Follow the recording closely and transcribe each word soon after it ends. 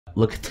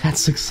Look at that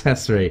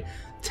success rate.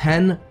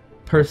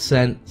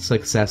 10%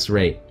 success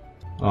rate.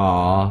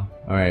 Aww.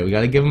 Alright, we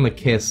gotta give him a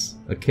kiss.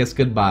 A kiss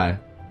goodbye.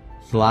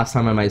 It's the last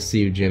time I might see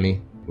you,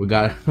 Jimmy. We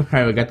got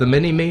alright, we got the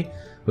mini-me.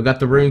 We got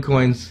the rune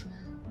coins.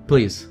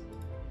 Please.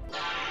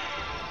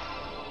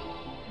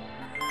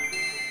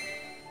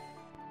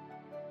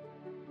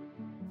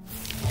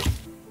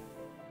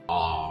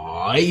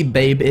 Hey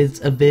babe, it's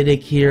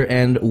Vihtic here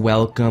and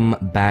welcome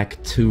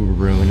back to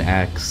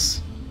Runex.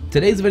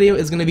 Today's video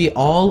is going to be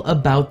all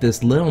about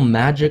this little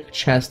magic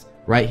chest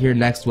right here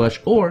next to us,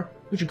 or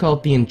we should call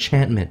it the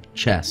enchantment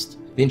chest.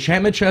 The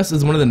enchantment chest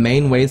is one of the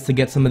main ways to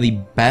get some of the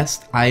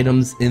best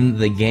items in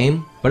the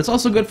game, but it's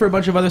also good for a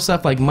bunch of other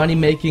stuff like money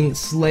making,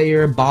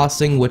 slayer,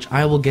 bossing, which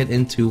I will get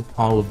into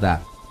all of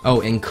that. Oh,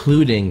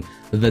 including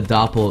the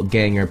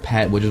doppelganger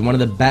pet, which is one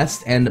of the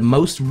best and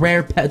most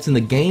rare pets in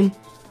the game.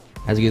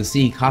 As you can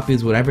see, he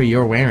copies whatever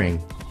you're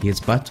wearing. He is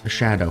but a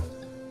shadow.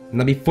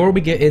 Now before we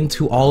get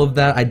into all of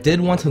that, I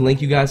did want to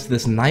link you guys to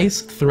this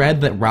nice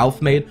thread that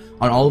Ralph made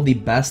on all of the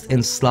best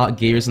in slot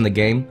gears in the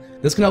game.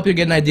 This can help you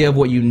get an idea of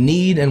what you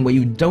need and what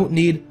you don't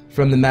need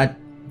from the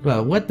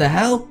what the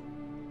hell?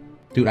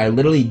 Dude, I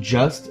literally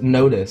just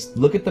noticed.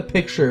 Look at the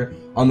picture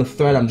on the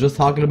thread I'm just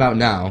talking about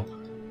now.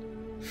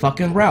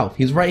 Fucking Ralph,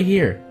 he's right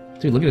here.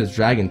 Dude, look at his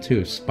dragon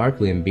too,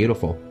 sparkly and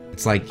beautiful.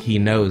 It's like he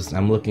knows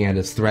I'm looking at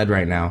his thread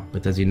right now,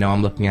 but does he know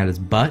I'm looking at his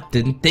butt?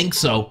 Didn't think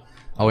so.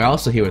 Oh, we're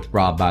also here with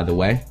Rob, by the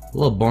way. A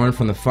little boring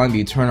from the front, but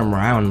you turn him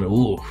around.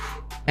 Ooh.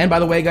 And by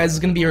the way, guys, this is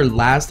going to be your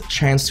last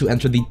chance to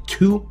enter the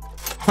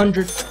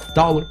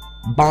 $200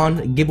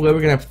 bond giveaway.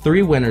 We're going to have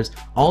 3 winners.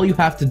 All you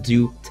have to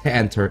do to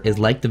enter is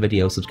like the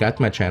video, subscribe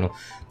to my channel,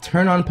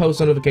 turn on post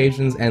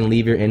notifications, and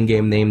leave your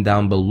in-game name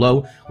down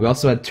below. We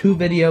also had 2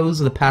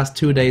 videos the past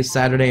 2 days,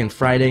 Saturday and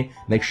Friday.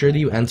 Make sure that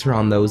you enter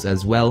on those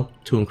as well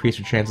to increase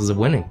your chances of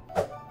winning.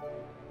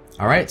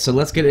 Alright, so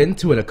let's get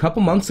into it. A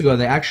couple months ago,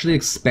 they actually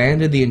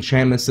expanded the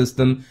enchantment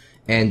system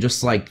and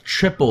just like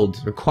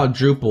tripled or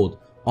quadrupled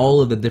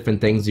all of the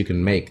different things you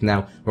can make.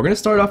 Now, we're going to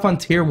start off on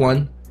tier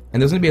 1, and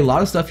there's going to be a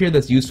lot of stuff here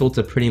that's useful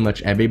to pretty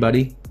much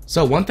everybody.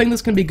 So one thing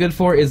this can be good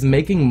for is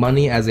making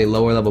money as a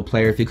lower level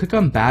player. If you click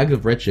on Bag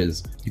of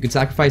Riches, you can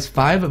sacrifice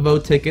 5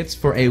 vote tickets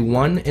for a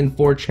 1 in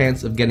 4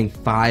 chance of getting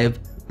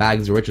 5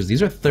 bags of riches.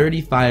 These are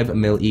 35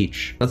 mil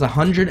each. That's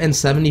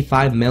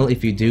 175 mil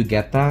if you do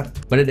get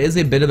that, but it is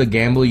a bit of a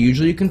gamble.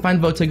 Usually you can find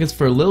vote tickets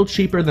for a little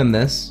cheaper than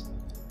this.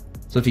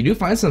 So if you do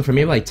find some for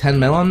maybe like 10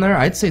 mil on there,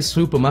 I'd say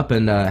swoop them up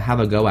and have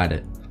a go at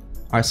it.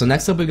 Alright, so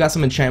next up we've got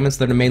some enchantments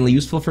that are mainly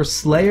useful for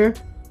Slayer,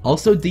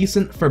 also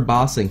decent for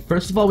bossing.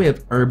 First of all, we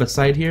have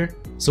Herbicide here.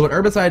 So what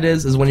Herbicide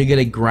is when you get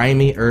a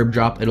grimy herb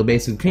drop, it'll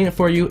basically clean it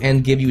for you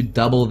and give you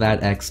double that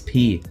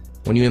XP.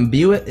 When you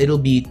imbue it, it'll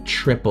be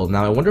triple.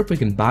 Now I wonder if we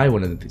can buy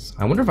one of these.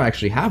 I wonder if I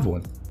actually have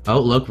one. Oh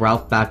look,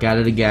 Ralph back at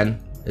it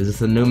again. Is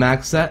this a new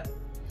max set?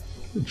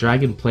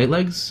 Dragon plate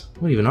legs?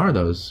 What even are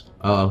those?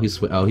 Oh, he's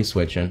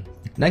switching.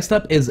 Next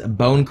up is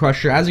Bone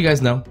Crusher. As you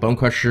guys know, Bone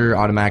Crusher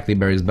automatically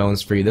buries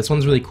bones for you. This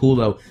one's really cool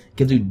though. It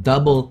gives you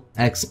double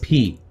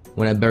XP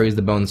when it buries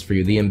the bones for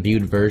you, the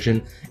imbued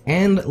version.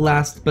 And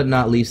last but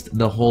not least,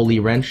 the Holy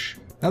Wrench.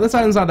 Now this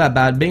item's not that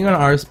bad. Being on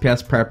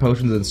RSPS, prayer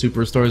potions, and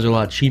superstores are a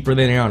lot cheaper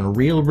than they are on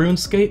real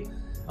RuneScape.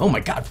 Oh my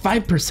god,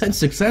 5%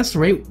 success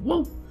rate?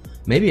 Whoa.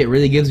 Maybe it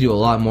really gives you a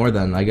lot more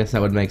then. I guess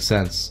that would make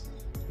sense.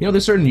 You know,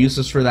 there's certain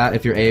uses for that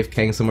if you're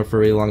AFKing somewhere for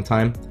a really long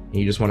time and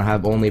you just want to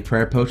have only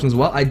prayer potions.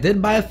 Well, I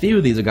did buy a few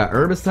of these. I got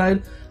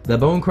Herbicide, the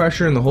Bone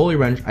Crusher, and the Holy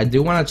Wrench. I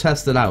do want to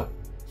test it out.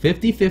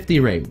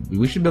 50-50 rate.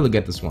 We should be able to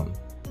get this one.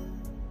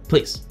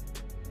 Please.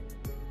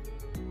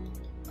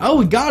 Oh,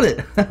 we got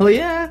it! Hell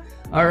yeah!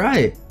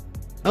 Alright.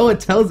 Oh,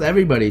 it tells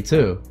everybody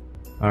too.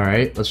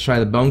 Alright, let's try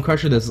the Bone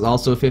Crusher. This is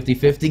also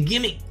 50-50.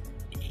 Gimme!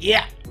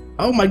 Yeah!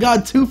 Oh my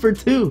god, 2 for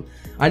 2!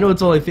 I know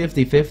it's only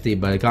 50-50,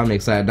 but it got me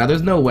excited. Now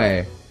there's no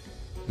way.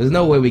 There's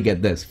no way we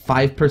get this.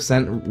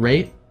 5%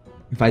 rate?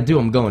 If I do,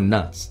 I'm going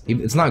nuts.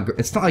 It's not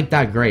like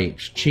that great.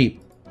 It's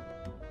cheap.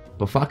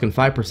 But fucking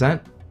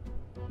 5%?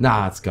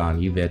 Nah, it's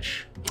gone, you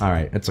bitch.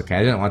 Alright, it's okay.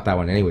 I didn't want that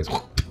one anyways.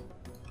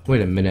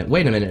 Wait a minute.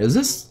 Has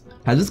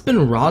this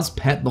been Ra's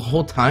pet the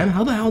whole time?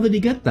 How the hell did he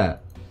get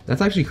that?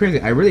 That's actually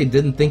crazy. I really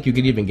didn't think you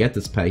could even get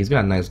this pet. He's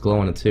got a nice glow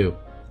on it too.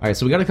 Alright,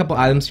 so we got a couple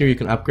items here you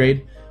can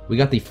upgrade. We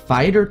got the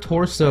Fighter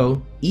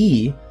Torso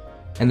E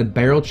and the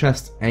Barrel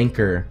Chest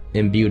Anchor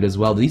imbued as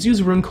well. These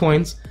use rune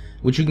coins,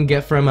 which you can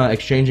get from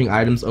exchanging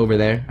items over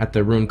there at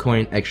the Rune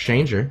Coin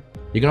Exchanger.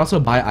 You can also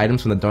buy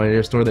items from the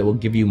Donator store that will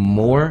give you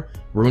more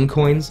rune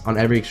coins on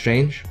every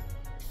exchange.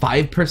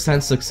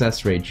 5%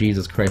 success rate.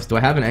 Jesus Christ. Do I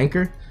have an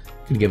anchor?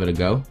 I can give it a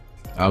go.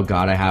 Oh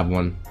god, I have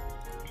one.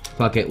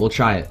 Fuck it, we'll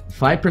try it.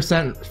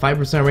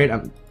 5%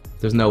 rate,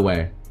 there's no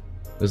way.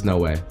 There's no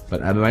way.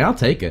 But I mean, I'll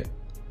take it.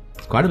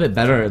 It's quite a bit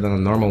better than a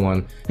normal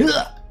one.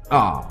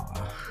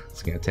 Aw,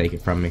 it's gonna take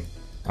it from me.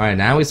 Alright,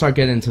 now we start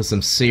getting into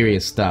some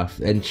serious stuff.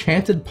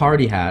 Enchanted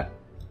Party Hat.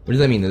 What does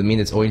that mean? Does it mean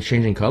it's always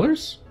changing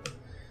colors?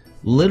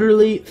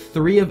 Literally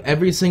 3 of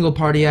every single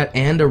party hat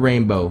and a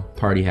rainbow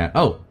party hat.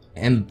 Oh,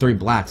 and 3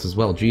 blacks as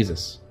well,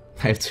 Jesus.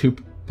 I have 2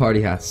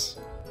 party hats.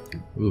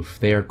 Oof,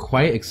 they are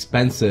quite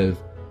expensive.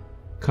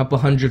 Couple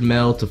hundred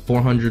mil to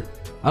 400.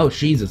 Oh,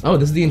 Jesus. Oh,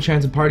 this is the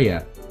enchanted party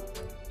hat.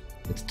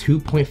 It's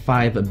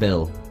 2.5 a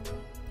bill.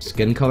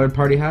 Skin colored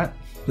party hat?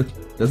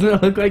 Doesn't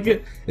it look like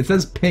it? It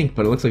says pink,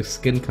 but it looks like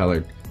skin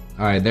colored.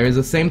 Alright, there is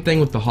the same thing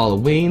with the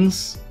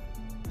Halloweens.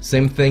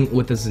 Same thing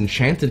with this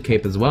enchanted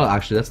cape as well.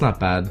 Actually, that's not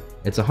bad.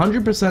 It's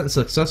 100%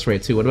 success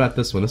rate too. What about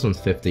this one? This one's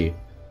 50.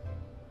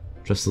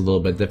 Just a little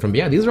bit different. But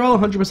yeah, these are all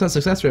 100%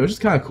 success rate, which is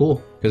kind of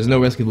cool. There's no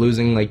risk of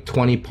losing like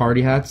 20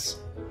 party hats.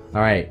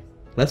 Alright,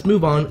 let's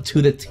move on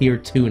to the tier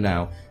 2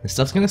 now. And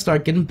stuff's gonna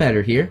start getting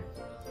better here.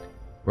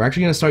 We're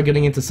actually gonna start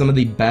getting into some of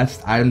the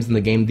best items in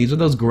the game. These are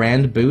those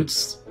grand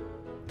boots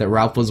that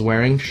Ralph was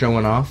wearing,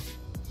 showing off.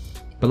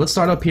 But let's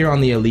start up here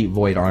on the Elite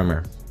Void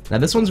armor. Now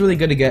this one's really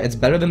good to get. It's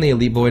better than the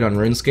Elite Void on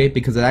RuneScape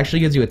because it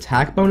actually gives you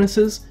attack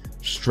bonuses,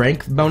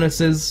 strength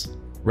bonuses,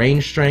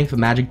 range strength,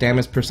 magic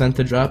damage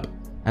percentage up,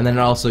 and then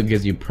it also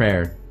gives you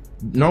prayer.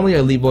 Normally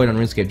Elite Void on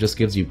RuneScape just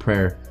gives you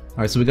prayer.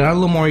 Alright, so we got a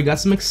little more. We got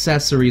some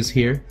accessories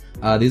here.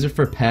 These are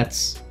for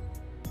pets.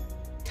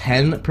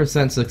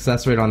 10%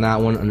 success rate on that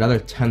one, another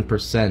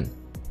 10%.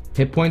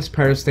 Hit points,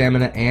 prayer,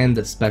 stamina,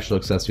 and special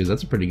accessories.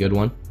 That's a pretty good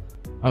one.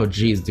 Oh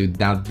geez, dude,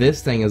 now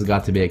this thing has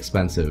got to be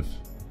expensive.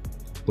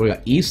 We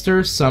got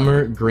Easter,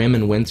 Summer, Grim,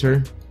 and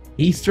Winter.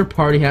 Easter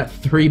party hat,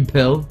 3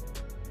 bill.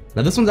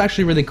 Now this one's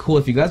actually really cool.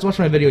 If you guys watched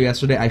my video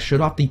yesterday, I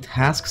showed off the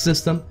task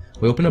system.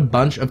 We opened a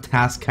bunch of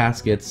task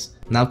caskets.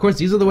 Now of course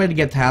these are the way to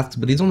get tasks,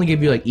 but these only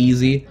give you like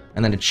easy,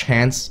 and then a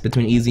chance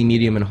between easy,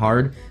 medium, and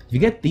hard. If you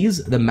get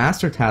these, the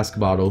master task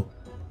bottle,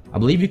 I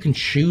believe you can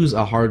choose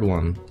a hard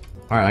one.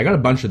 Alright, I got a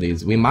bunch of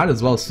these. We might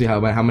as well see how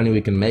many we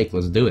can make.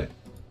 Let's do it.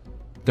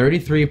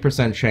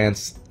 33%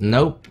 chance.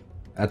 Nope.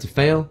 That's a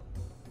fail.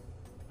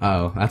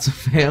 Oh, that's a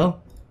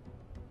fail?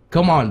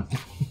 Come on.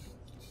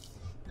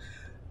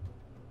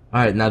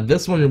 Alright, now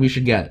this one we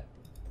should get.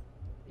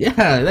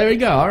 Yeah, there we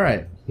go.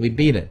 Alright. We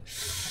beat it.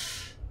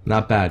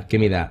 Not bad.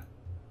 Give me that.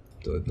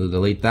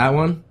 Delete that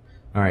one.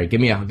 Alright,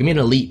 give me an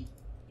elite.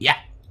 Yeah.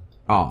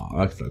 Oh,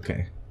 that's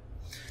okay.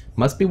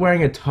 Must be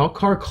wearing a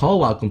Talkar call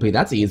while complete.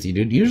 That's easy,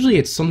 dude. Usually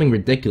it's something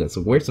ridiculous.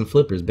 So wear some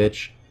flippers,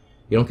 bitch.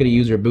 You don't get to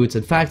use your boots.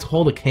 In fact,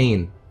 hold a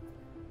cane.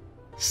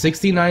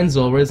 69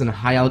 Zolras and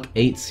High Alch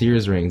 8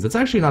 Sears rings. That's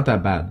actually not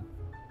that bad.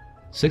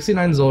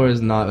 69 Zolras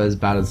is not as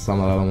bad as some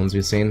of the other ones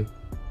we've seen.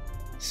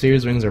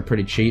 Sears rings are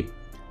pretty cheap.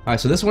 Alright,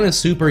 so this one is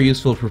super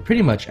useful for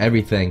pretty much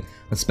everything,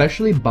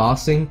 especially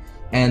bossing,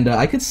 and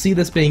I could see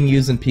this being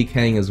used in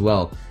PKing as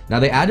well. Now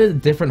they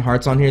added different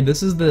hearts on here.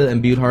 This is the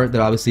imbued heart that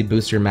obviously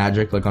boosts your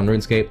magic like on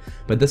RuneScape,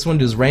 but this one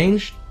does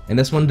range, and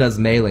this one does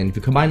melee. And if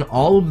you combine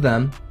all of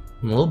them,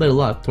 a little bit of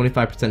luck,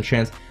 25%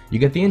 chance, you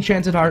get the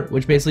enchanted heart,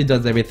 which basically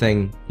does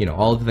everything, you know,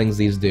 all the things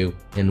these do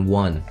in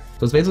one.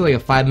 So it's basically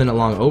like a 5-minute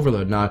long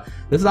overload. Now,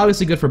 this is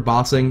obviously good for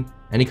bossing,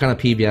 any kind of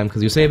PBM,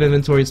 because you save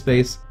inventory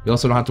space. You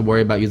also don't have to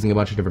worry about using a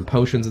bunch of different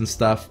potions and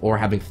stuff, or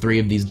having 3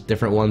 of these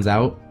different ones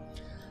out.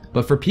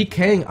 But for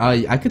PKing,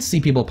 I could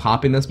see people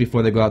popping this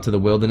before they go out to the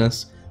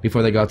wilderness,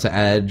 before they go out to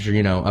Edge, or,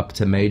 you know, up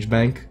to Mage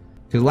Bank.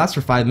 Because it lasts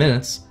for 5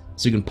 minutes,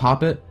 so you can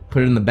pop it,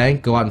 put it in the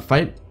bank, go out and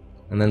fight,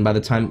 and then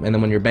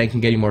when your bank can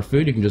get you more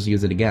food, you can just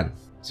use it again.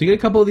 So you get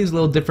a couple of these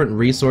little different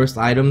resourced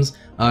items.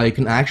 You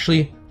can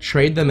actually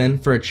trade them in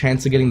for a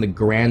chance of getting the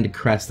Grand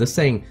Crest. This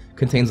thing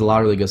contains a lot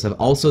of really good stuff.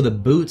 Also the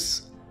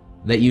boots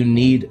that you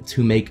need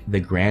to make the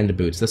Grand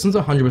Boots. This one's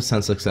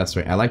 100% success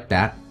rate. I like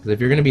that, because if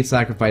you're going to be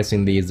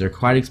sacrificing these, they're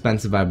quite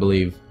expensive, I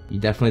believe. You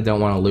definitely don't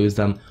want to lose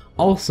them.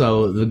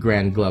 Also, the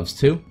Grand Gloves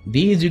too.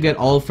 These you get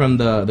all from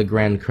the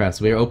Grand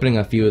Crest. We are opening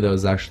a few of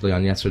those actually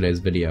on yesterday's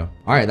video.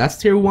 Alright, that's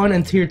tier 1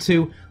 and tier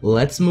 2.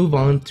 Let's move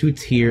on to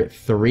tier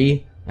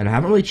 3. And I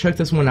haven't really checked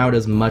this one out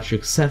as much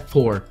except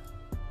for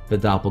the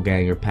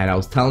Doppelganger pet. I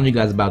was telling you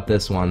guys about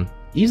this one.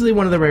 Easily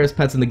one of the rarest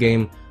pets in the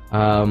game,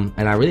 and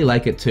I really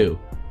like it too.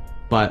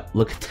 But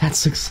look at that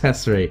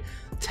success rate.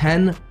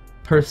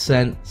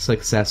 10%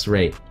 success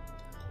rate.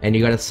 And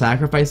you gotta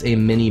sacrifice a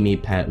mini-me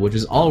pet, which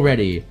is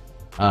already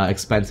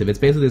expensive. It's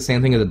basically the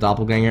same thing as a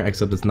Doppelganger,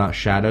 except it's not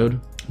shadowed.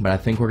 But I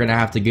think we're gonna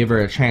have to give her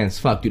a chance.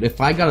 Fuck, dude,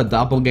 if I got a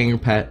Doppelganger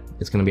pet,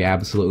 it's gonna be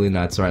absolutely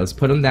nuts. Alright, let's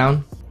put him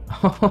down.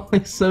 Oh,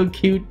 he's so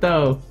cute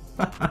though.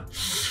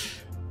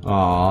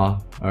 Aw.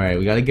 Alright,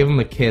 we gotta give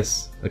him a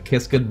kiss. A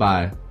kiss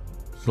goodbye.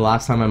 It's the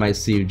last time I might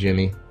see you,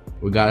 Jimmy.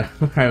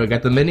 Alright, we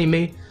got the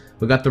mini-me.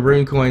 We got the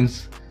rune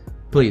coins.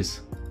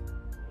 Please.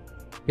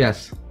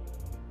 Yes.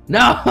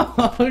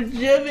 No!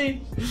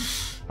 Jimmy!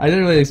 I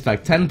didn't really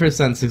expect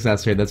 10%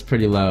 success rate. That's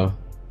pretty low.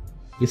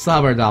 We still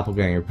have our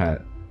Doppelganger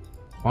pet.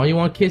 Oh, you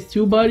want a kiss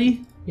too,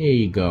 buddy? Here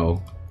you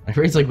go.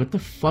 Everybody's like, what the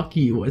fuck are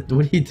you, what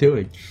are you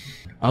doing?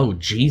 Oh,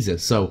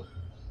 Jesus. So,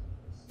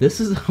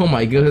 this is, oh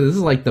my god, this is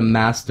like the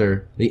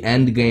master, the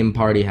end game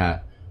party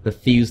hat. The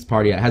fused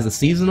party hat. It has the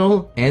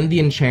seasonal and the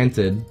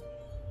enchanted.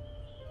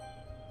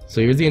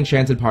 So here's the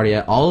enchanted party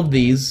hat. All of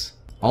these.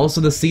 Also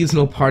the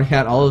seasonal party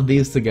hat. All of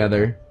these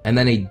together. And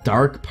then a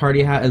dark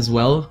party hat as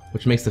well.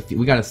 Which makes the,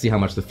 we gotta see how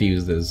much the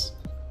fused is.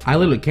 I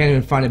literally can't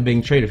even find it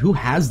being traded. Who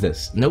has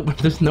this? Nope,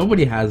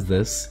 nobody has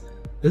this.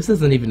 This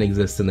doesn't even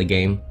exist in the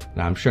game.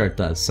 Nah, I'm sure it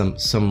does.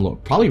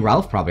 Probably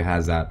Ralph probably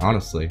has that,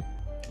 honestly.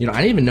 You know, I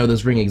didn't even know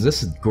this ring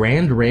existed.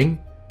 Grand Ring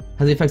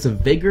has the effects of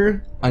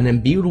Vigor, an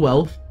Imbued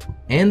Wealth,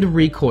 and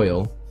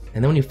Recoil.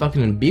 And then when you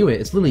fucking imbue it,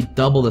 it's literally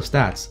double the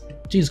stats.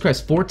 Jesus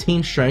Christ,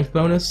 14 strength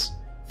bonus,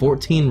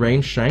 14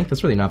 range strength.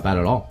 That's really not bad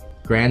at all.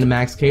 Grand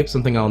Max Cape,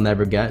 something I'll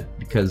never get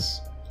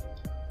because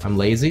I'm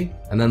lazy.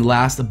 And then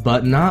last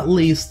but not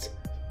least,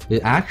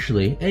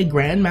 actually a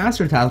Grand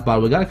Master Task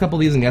bottle. We got a couple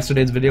of these in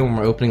yesterday's video when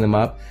we're opening them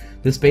up.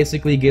 This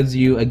basically gives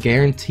you a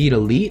guaranteed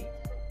elite,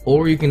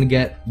 or you can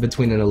get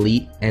between an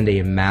elite and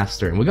a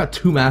master. And we got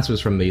 2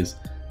 masters from these.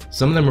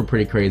 Some of them are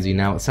pretty crazy.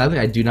 Now, sadly,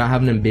 I do not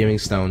have an imbuing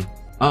stone.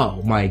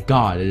 Oh my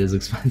god, it is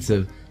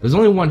expensive. There's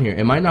only one here.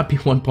 It might not be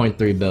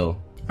 1.3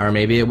 bill. Or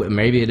maybe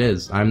it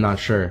is. I'm not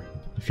sure.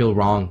 I feel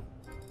wrong.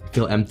 I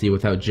feel empty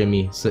without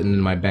Jimmy sitting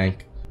in my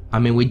bank. I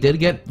mean, we did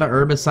get the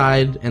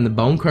Herbicide and the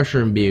Bone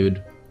Crusher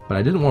imbued, but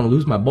I didn't want to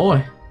lose my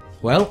boy.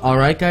 Well,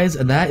 alright guys,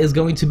 that is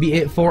going to be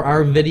it for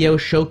our video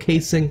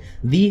showcasing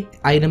the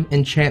item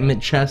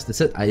enchantment chest.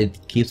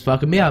 It keeps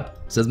fucking me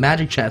up. It says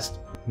magic chest.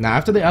 Now,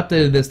 after they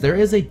updated this, there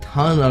is a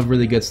ton of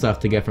really good stuff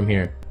to get from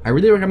here. I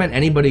really recommend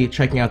anybody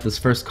checking out this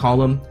first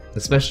column,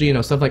 especially, you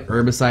know, stuff like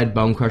Herbicide,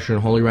 Bone Crusher,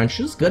 and Holy Wrench.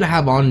 Just good to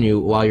have on you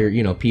while you're,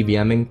 you know,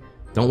 PVMing.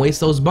 Don't waste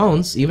those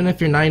bones. Even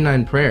if you're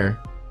 99 prayer,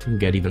 you can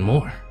get even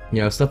more.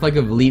 You know, stuff like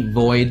Elite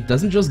Void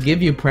doesn't just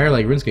give you prayer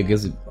like RuneScape, it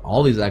gives you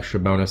all these extra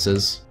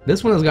bonuses.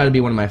 This one has got to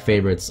be one of my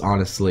favorites,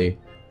 honestly.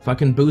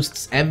 Fucking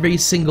boosts every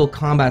single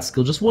combat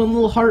skill, just one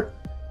little heart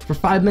for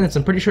 5 minutes.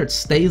 I'm pretty sure it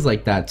stays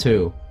like that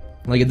too.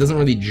 Like, it doesn't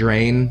really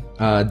drain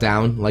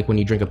down like when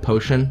you drink a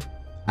potion.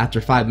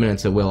 After 5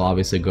 minutes, it will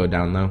obviously go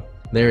down though.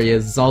 There he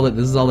is. This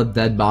is all the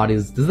dead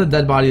bodies. This is the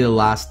dead body of the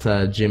last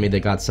Jimmy that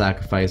got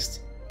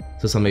sacrificed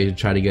to somebody to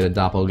try to get a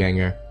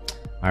doppelganger.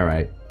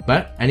 Alright.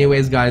 But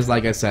anyways, guys,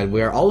 like I said,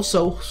 we are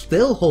also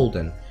still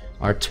holding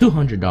our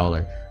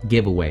 $200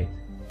 giveaway.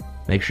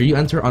 Make sure you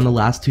enter on the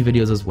last 2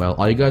 videos as well.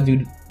 All you gotta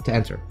do to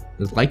enter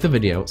is like the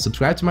video,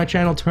 subscribe to my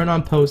channel, turn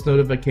on post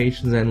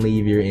notifications, and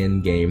leave your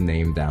in-game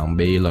name down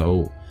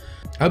below.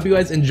 I hope you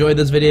guys enjoyed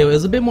this video. It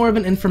was a bit more of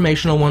an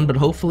informational one, but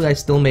hopefully I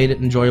still made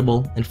it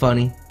enjoyable and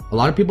funny. A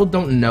lot of people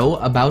don't know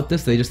about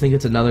this. They just think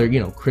it's another, you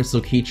know,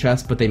 crystal key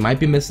chest, but they might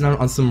be missing out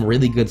on some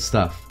really good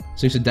stuff.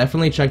 So you should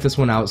definitely check this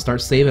one out.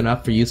 Start saving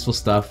up for useful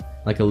stuff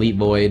like Elite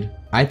Void.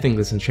 I think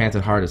this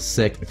Enchanted Heart is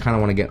sick. I kind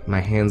of want to get my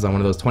hands on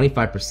one of those.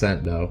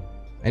 25% though.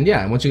 And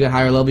yeah, once you get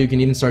higher level, you can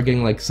even start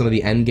getting like some of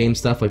the end game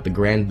stuff like the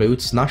Grand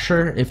Boots. Not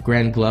sure if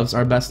Grand Gloves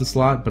are best in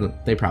slot,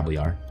 but they probably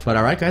are. But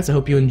alright guys, I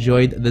hope you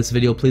enjoyed this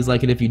video. Please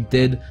like it if you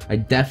did. I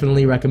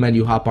definitely recommend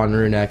you hop on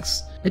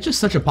Runex. It's just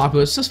such a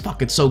popular, it's just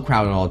fucking so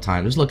crowded all the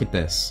time. Just look at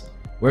this.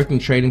 Working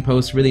trading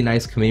posts, really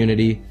nice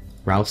community.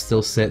 Ralph's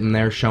still sitting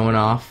there showing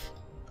off.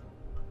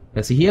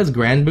 Yeah, see, he has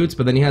Grand Boots,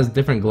 but then he has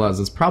different gloves.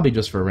 It's probably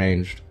just for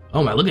ranged.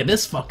 Oh my, look at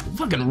this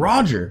fucking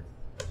Roger.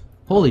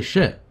 Holy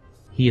shit.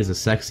 He is a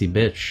sexy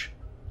bitch.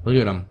 Look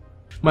at him.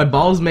 My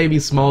balls may be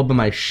small, but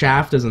my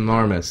shaft is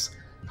enormous.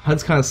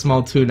 HUD's kind of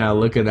small too now,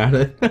 looking at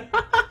it.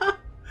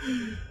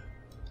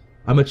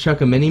 I'm gonna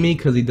chuck a mini-me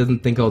because he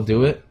doesn't think I'll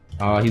do it.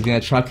 Oh, he's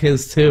gonna chuck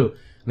his too.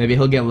 Maybe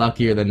he'll get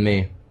luckier than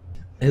me.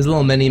 His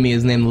little mini-me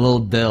is named Lil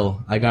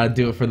Dill. I gotta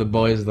do it for the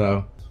boys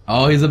though.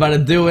 Oh, he's about to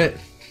do it.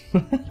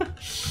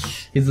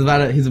 He's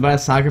about to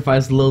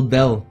sacrifice Lil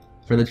Dill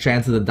for the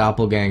chance of the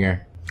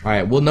doppelganger.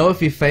 Alright, we'll know if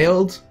he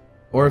failed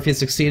or if he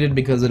succeeded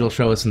because it'll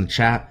show us in the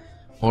chat.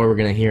 Or we're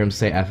gonna hear him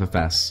say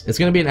FFS. It's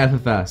gonna be an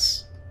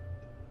FFS.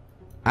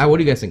 What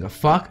do you guys think? A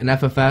fuck? An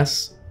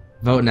FFS?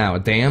 Vote now. A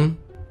damn?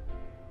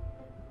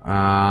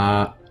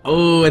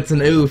 Oh, it's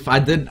an oof. I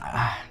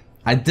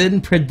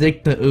didn't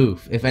predict the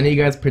oof. If any of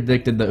you guys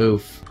predicted the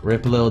oof,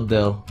 rip Lil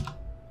Dill.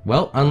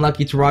 Well,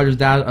 unlucky to Roger's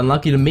dad,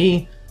 unlucky to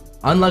me,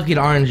 unlucky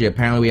to RNG.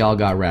 Apparently we all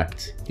got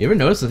wrecked. You ever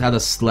notice how the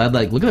sled,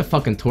 like, look at the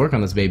fucking torque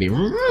on this baby.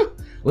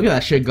 Look at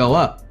that shit go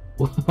up.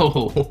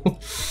 Whoa.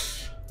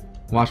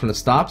 Watch when it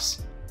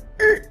stops.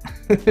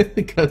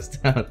 It goes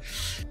down.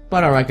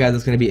 But alright guys,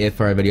 that's going to be it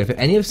for our video. If you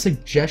have any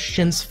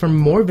suggestions for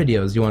more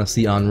videos you want to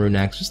see on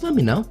Runex, just let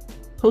me know.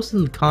 Post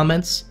in the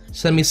comments.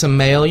 Send me some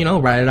mail, you know,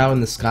 write it out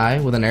in the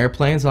sky with an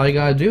airplane. That's all you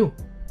gotta do.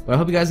 But I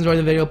hope you guys enjoyed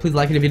the video. Please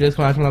like it if you did.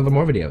 Come back for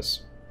more videos.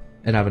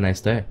 And have a nice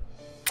day.